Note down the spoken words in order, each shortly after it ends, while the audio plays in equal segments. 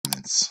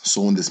elements.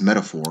 So in this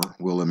metaphor,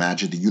 we'll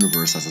imagine the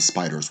universe as a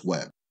spider's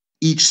web.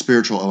 Each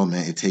spiritual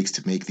element it takes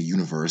to make the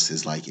universe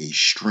is like a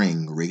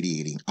string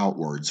radiating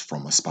outwards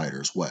from a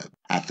spider's web.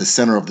 At the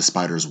center of the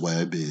spider's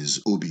web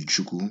is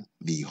Obi-Chukwu,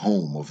 the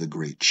home of the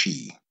great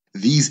Chi.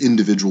 These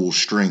individual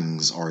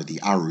strings are the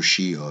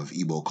Arushi of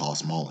Igbo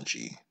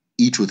cosmology,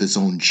 each with its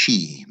own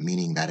Chi,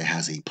 meaning that it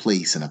has a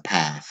place and a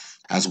path,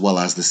 as well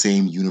as the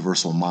same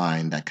universal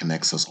mind that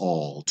connects us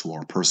all to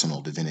our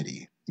personal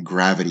divinity.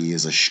 Gravity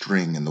is a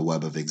string in the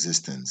web of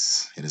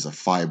existence. It is a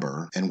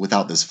fiber, and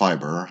without this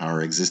fiber,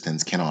 our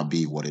existence cannot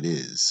be what it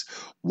is.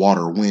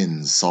 Water,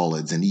 winds,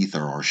 solids, and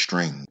ether are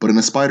strings. But in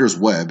a spider's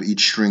web,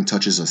 each string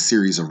touches a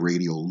series of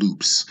radial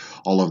loops,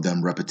 all of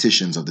them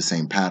repetitions of the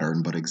same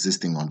pattern, but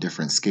existing on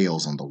different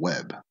scales on the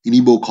web. In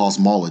Igbo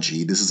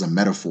cosmology, this is a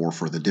metaphor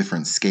for the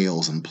different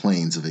scales and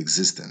planes of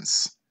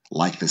existence.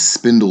 Like the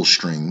spindle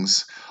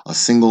strings, a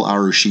single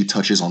Arushi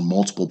touches on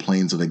multiple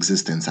planes of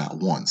existence at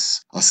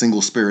once. A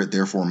single spirit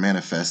therefore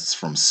manifests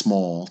from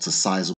small to sizable